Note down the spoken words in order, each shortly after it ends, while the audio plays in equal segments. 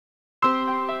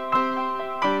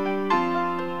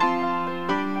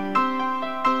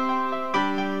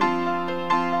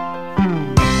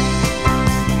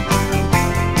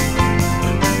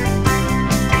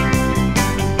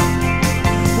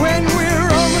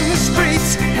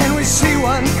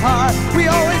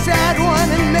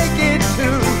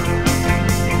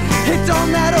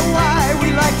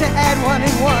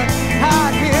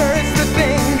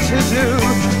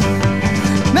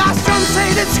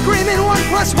that screaming 1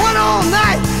 + 1 all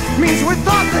night means we're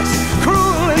thoughtless,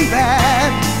 cruel, and bad.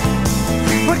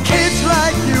 But kids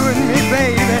like you and me,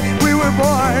 baby, we were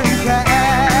born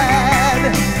bad.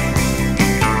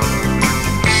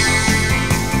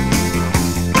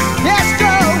 Yes,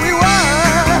 girl, we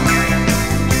were.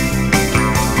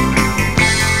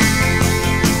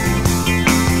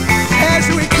 As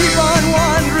we keep on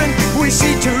wandering, we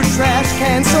see 2 trash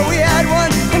cans, so we add 1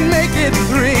 and make it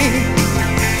 3.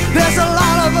 There's a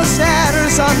lot of us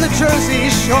adders on the Jersey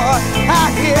Shore.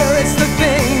 Out here it's the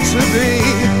thing to be.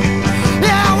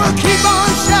 Yeah, we'll keep on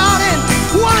shouting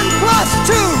 1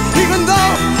 + 2, even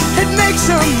though it makes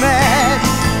them mad.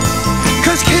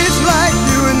 'Cause kids like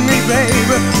you and me,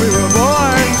 baby, we were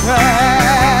born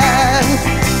bad.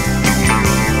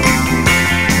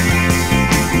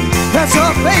 That's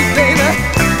our fate, baby.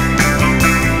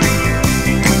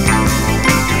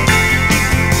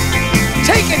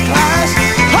 Take it, Clarice.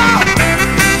 Ha!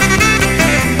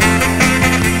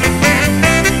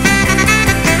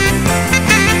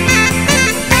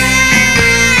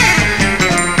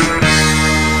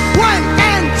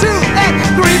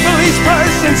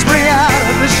 Spring out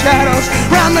of the shadows,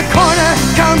 round the corner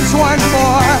comes 1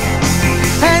 more,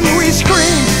 and we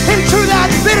scream into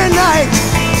that bitter night.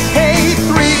 Hey,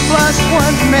 3 +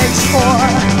 1 makes 4.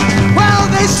 Well,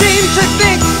 they seem to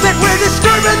think that we're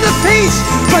disturbing the peace,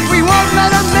 but we won't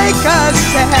let them make us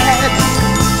sad.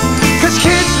 'Cause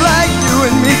kids like you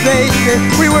and me, baby,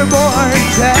 we were born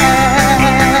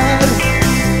bad.